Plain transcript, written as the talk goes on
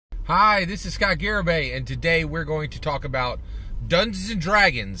Hi, this is Scott Garibay, and today we're going to talk about Dungeons and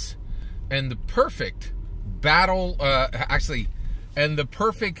Dragons and the perfect battle, and the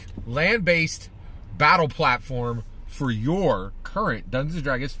perfect land-based battle platform for your current Dungeons and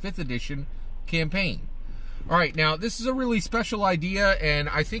Dragons 5th edition campaign. Alright, now this is a really special idea, and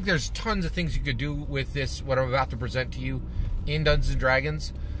I think there's tons of things you could do with this, what I'm about to present to you in Dungeons and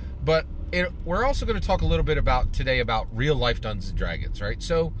Dragons, but we're also going to talk a little bit today about real-life Dungeons and Dragons, right?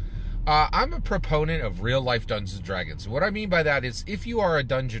 So, I'm a proponent of real-life Dungeons & Dragons. What I mean by that is, if you are a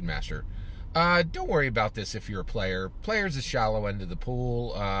dungeon master, don't worry about this if you're a player. Player's the shallow end of the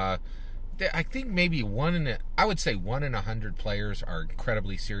pool. I think maybe I would say 1 in 100 players are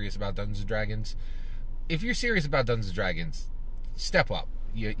incredibly serious about Dungeons & Dragons. If you're serious about Dungeons & Dragons, step up.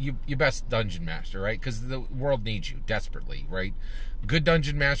 You best dungeon master, right? Because the world needs you desperately, right? Good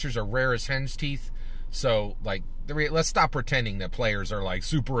dungeon masters are rare as hen's teeth. So, like, let's stop pretending that players are, like,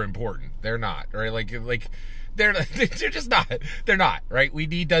 super important. They're not, right? Like they're just not. They're not, right? We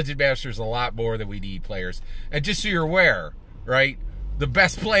need dungeon masters a lot more than we need players. And just so you're aware, right, the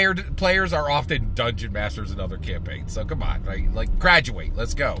best players are often dungeon masters in other campaigns. So, come on, right? Like, graduate.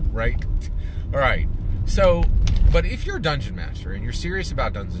 Let's go, right? All right. So, but if you're a dungeon master and you're serious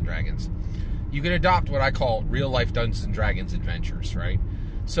about Dungeons and Dragons, you can adopt what I call real-life Dungeons and Dragons adventures, right?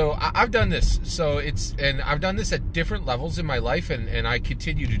 So I've done this. And I've done this at different levels in my life, and I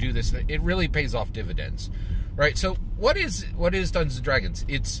continue to do this. It really pays off dividends, right? So what is Dungeons and Dragons?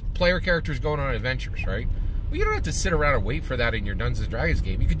 It's player characters going on adventures, right? Well, you don't have to sit around and wait for that in your Dungeons and Dragons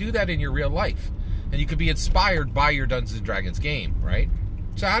game. You can do that in your real life, and you can be inspired by your Dungeons and Dragons game, right?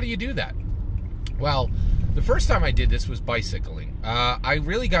 So how do you do that? Well, the first time I did this was bicycling. I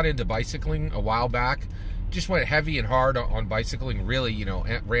really got into bicycling a while back. Just went heavy and hard on bicycling, really,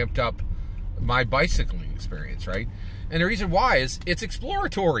 ramped up my bicycling experience, right? And the reason why is it's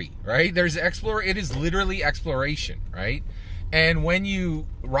exploratory, right? It is literally exploration, right? And when you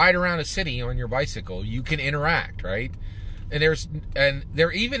ride around a city on your bicycle, you can interact, right? And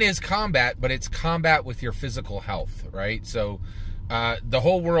there even is combat, but it's combat with your physical health, right? So the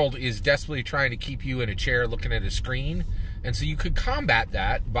whole world is desperately trying to keep you in a chair looking at a screen, and so you could combat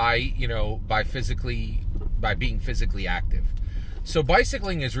that by being physically active. So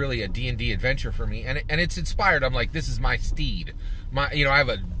bicycling is really a D&D adventure for me, and it's inspired. I'm like, this is my steed. I have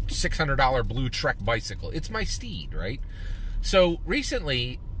a $600 blue Trek bicycle. It's my steed, right? So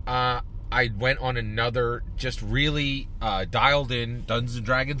recently, I went on another just really dialed in Dungeons and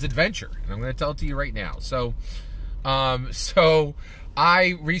Dragons adventure, and I'm going to tell it to you right now. So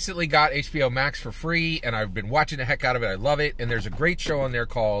I recently got HBO Max for free, and I've been watching the heck out of it. I love it, and there's a great show on there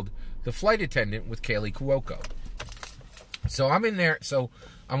called The Flight Attendant with Kaylee Cuoco. So I'm in there. So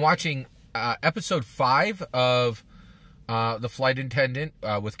I'm watching episode 5 of The Flight Attendant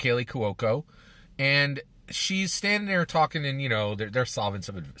with Kaylee Cuoco, and she's standing there talking, and they're solving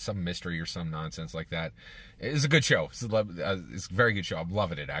some mystery or some nonsense like that. It's a good show. It's a very good show. I'm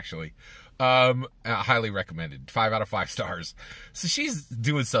loving it, actually. Highly recommended. 5 out of 5 stars. So she's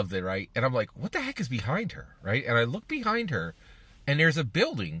doing something, right? And I'm like, what the heck is behind her, right? And I look behind her, and there's a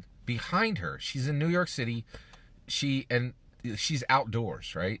building behind her. She's in New York City. She's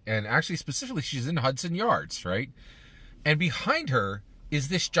outdoors, right? And actually, specifically, she's in Hudson Yards, right? And behind her is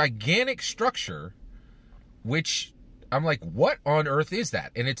this gigantic structure, which I'm like, what on earth is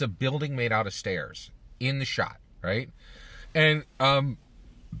that? And it's a building made out of stairs in the shot, right? And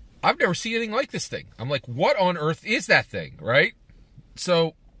I've never seen anything like this thing. I'm like, what on earth is that thing, right?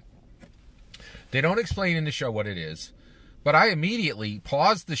 So they don't explain in the show what it is, but I immediately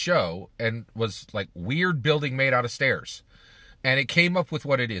paused the show and was like, weird building made out of stairs. And it came up with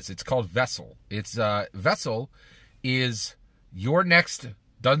what it is. It's called Vessel. Vessel is your next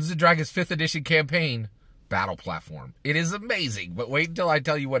Dungeons & Dragons 5th edition campaign battle platform. It is amazing, but wait until I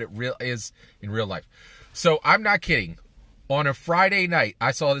tell you what it is in real life. So I'm not kidding. On a Friday night,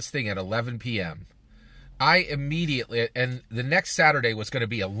 I saw this thing at 11 p.m. I immediately, and the next Saturday was going to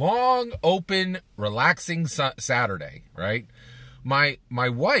be a long, open, relaxing Saturday, right? My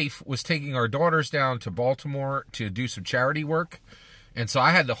wife was taking our daughters down to Baltimore to do some charity work, and so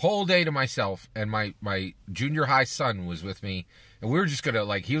I had the whole day to myself, and my junior high son was with me, and we were just going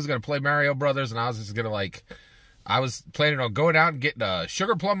to, he was going to play Mario Brothers, and I was just going to, I was planning on going out and getting a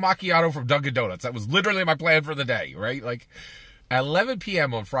sugar plum macchiato from Dunkin' Donuts. That was literally my plan for the day, right? At 11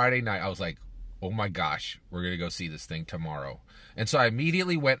 p.m. on Friday night, I was like, oh my gosh, we're going to go see this thing tomorrow. And so I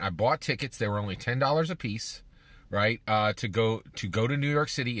immediately went, I bought tickets. They were only $10 a piece, right? To go to New York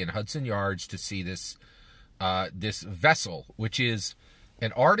City in Hudson Yards to see this Vessel, which is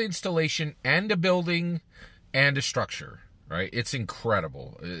an art installation and a building and a structure, right? It's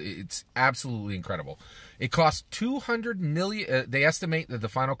incredible. It's absolutely incredible. It costs $200 million. They estimate that the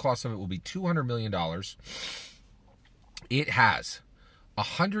final cost of it will be $200 million. It has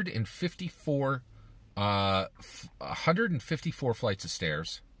 154 flights of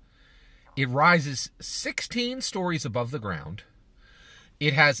stairs. It rises 16 stories above the ground.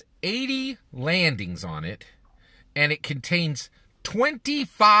 It has 80 landings on it, and it contains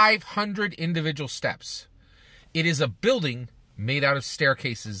 2,500 individual steps. It is a building made out of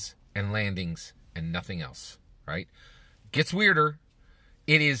staircases and landings and nothing else, right? Gets weirder.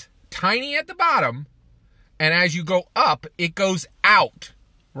 It is tiny at the bottom, and as you go up, it goes out,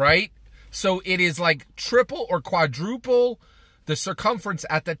 right? So it is like triple or quadruple the circumference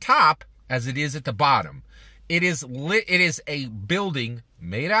at the top as it is at the bottom. It is a building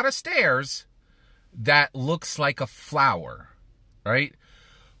made out of stairs that looks like a flower, right?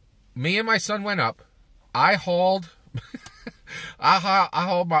 Me and my son went up. I hauled I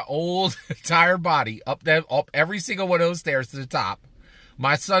hauled my old tired body up every single one of those stairs to the top.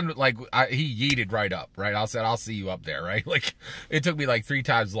 My son, he yeeted right up, right? I said, I'll see you up there, right? Like, it took me like 3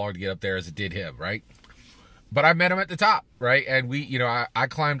 times as long to get up there as it did him, right? But I met him at the top, right? And we, I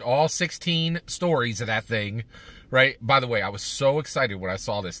climbed all 16 stories of that thing, right? By the way, I was so excited when I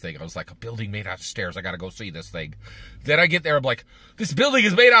saw this thing. I was like, a building made out of stairs. I got to go see this thing. Then I get there, I'm like, this building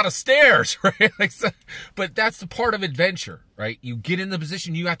is made out of stairs, right? But that's the part of adventure, right? You get in the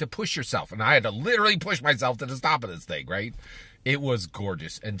position, you have to push yourself. And I had to literally push myself to the top of this thing, right? It was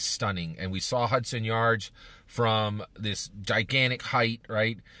gorgeous and stunning. And we saw Hudson Yards from this gigantic height,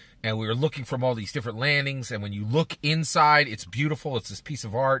 right? And we were looking from all these different landings. And when you look inside, it's beautiful. It's this piece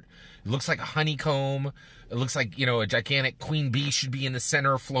of art. It looks like a honeycomb. It looks like, a gigantic queen bee should be in the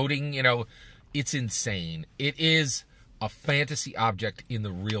center floating. It's insane. It is a fantasy object in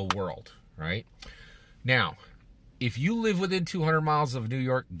the real world, right? Now, if you live within 200 miles of New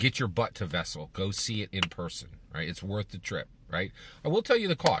York, get your butt to Vessel. Go see it in person, right? It's worth the trip, right? I will tell you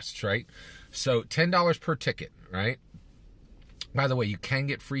the costs, right? So $10 per ticket, right? By the way, you can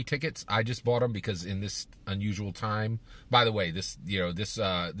get free tickets. I just bought them because in this unusual time. By the way, this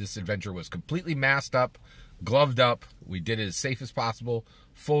adventure was completely masked up, gloved up. We did it as safe as possible,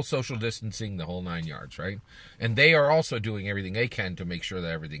 full social distancing, the whole 9 yards, right? And they are also doing everything they can to make sure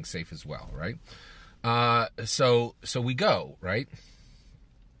that everything's safe as well, right? So we go, right?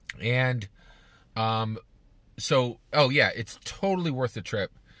 And oh yeah, it's totally worth the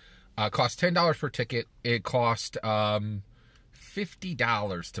trip. Cost $10 per ticket. It cost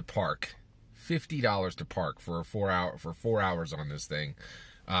 $50 to park. $50 to park for 4 hours on this thing.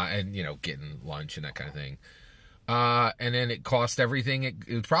 And getting lunch and that kind of thing. And then it cost everything. It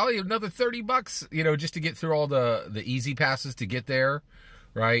was probably another $30, just to get through all the easy passes to get there,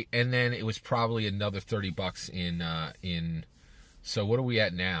 right? And then it was probably another $30 in. So what are we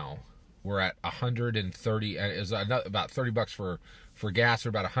at now? We're at 130. It was about $30 for gas, or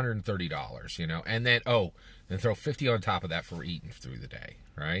about $130, And then then throw 50 on top of that for eating through the day,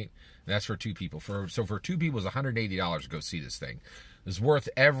 right? And that's for 2 people. So for 2 people, it's $180 to go see this thing. It's worth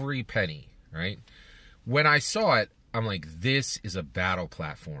every penny, right? When I saw it, I'm like, this is a battle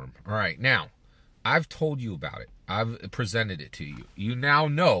platform. All right, now, I've told you about it. I've presented it to you. You now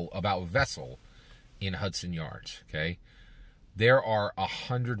know about Vessel in Hudson Yards, okay? There are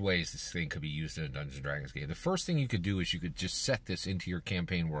 100 ways this thing could be used in a Dungeons & Dragons game. The first thing you could do is you could just set this into your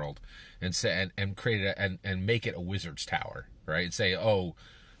campaign world and create it and make it a wizard's tower, right? And say, oh,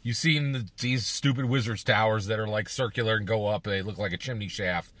 you've seen these stupid wizard's towers that are like circular and go up and they look like a chimney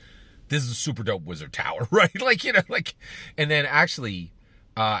shaft. This is a super dope wizard tower, right? And then actually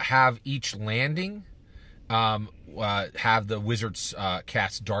have each landing have the wizards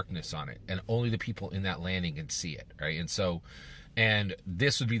cast darkness on it, and only the people in that landing can see it, right? And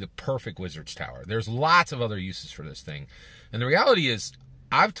this would be the perfect wizard's tower. There's lots of other uses for this thing, and the reality is,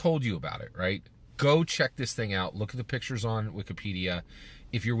 I've told you about it, right? Go check this thing out. Look at the pictures on Wikipedia.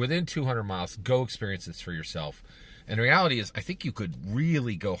 If you're within 200 miles, go experience this for yourself. And the reality is, I think you could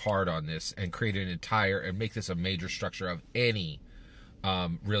really go hard on this and create an entire and make this a major structure of any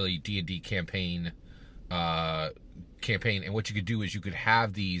really D&D campaign. And what you could do is you could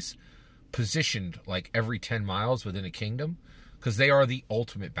have these positioned like every 10 miles within a kingdom, because they are the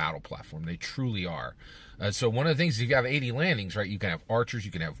ultimate battle platform. They truly are. So one of the things is, if you have 80 landings, right, you can have archers,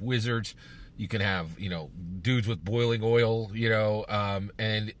 you can have wizards, you can have, dudes with boiling oil,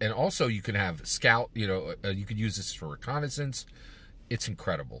 and also you can have scout, you could use this for reconnaissance. It's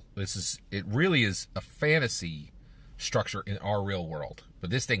incredible. It really is a fantasy structure in our real world. But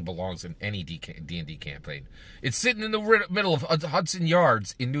this thing belongs in any D&D campaign. It's sitting in the middle of Hudson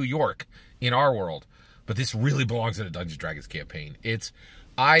Yards in New York in our world. but this really belongs in a Dungeons & Dragons campaign.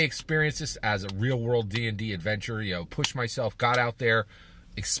 I experienced this as a real-world D&D adventure, you know, pushed myself, got out there,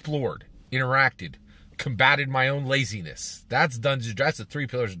 explored, interacted, combated my own laziness. That's Dungeons & Dragons. That's the 3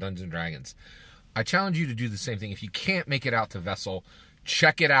 pillars of Dungeons & Dragons. I challenge you to do the same thing. If you can't make it out to Vessel,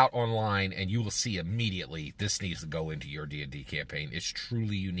 check it out online, and you will see immediately this needs to go into your D&D campaign. It's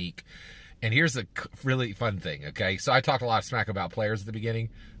truly unique. And here's a really fun thing, okay? So I talked a lot of smack about players at the beginning.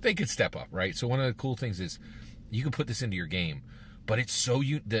 They could step up, right? So one of the cool things is you can put this into your game, but it's so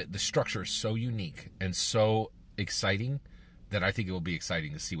the structure is so unique and so exciting that I think it will be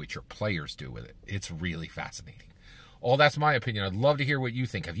exciting to see what your players do with it. It's really fascinating. All that's my opinion. I'd love to hear what you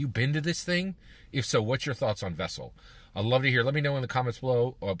think. Have you been to this thing? If so, what's your thoughts on Vessel? I'd love to hear. Let me know in the comments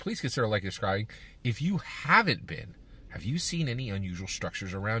below. Please consider liking and subscribing. If you haven't been, have you seen any unusual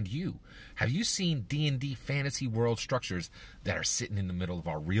structures around you? Have you seen D&D fantasy world structures that are sitting in the middle of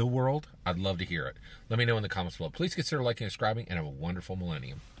our real world? I'd love to hear it. Let me know in the comments below. Please consider liking and subscribing, and have a wonderful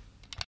millennium.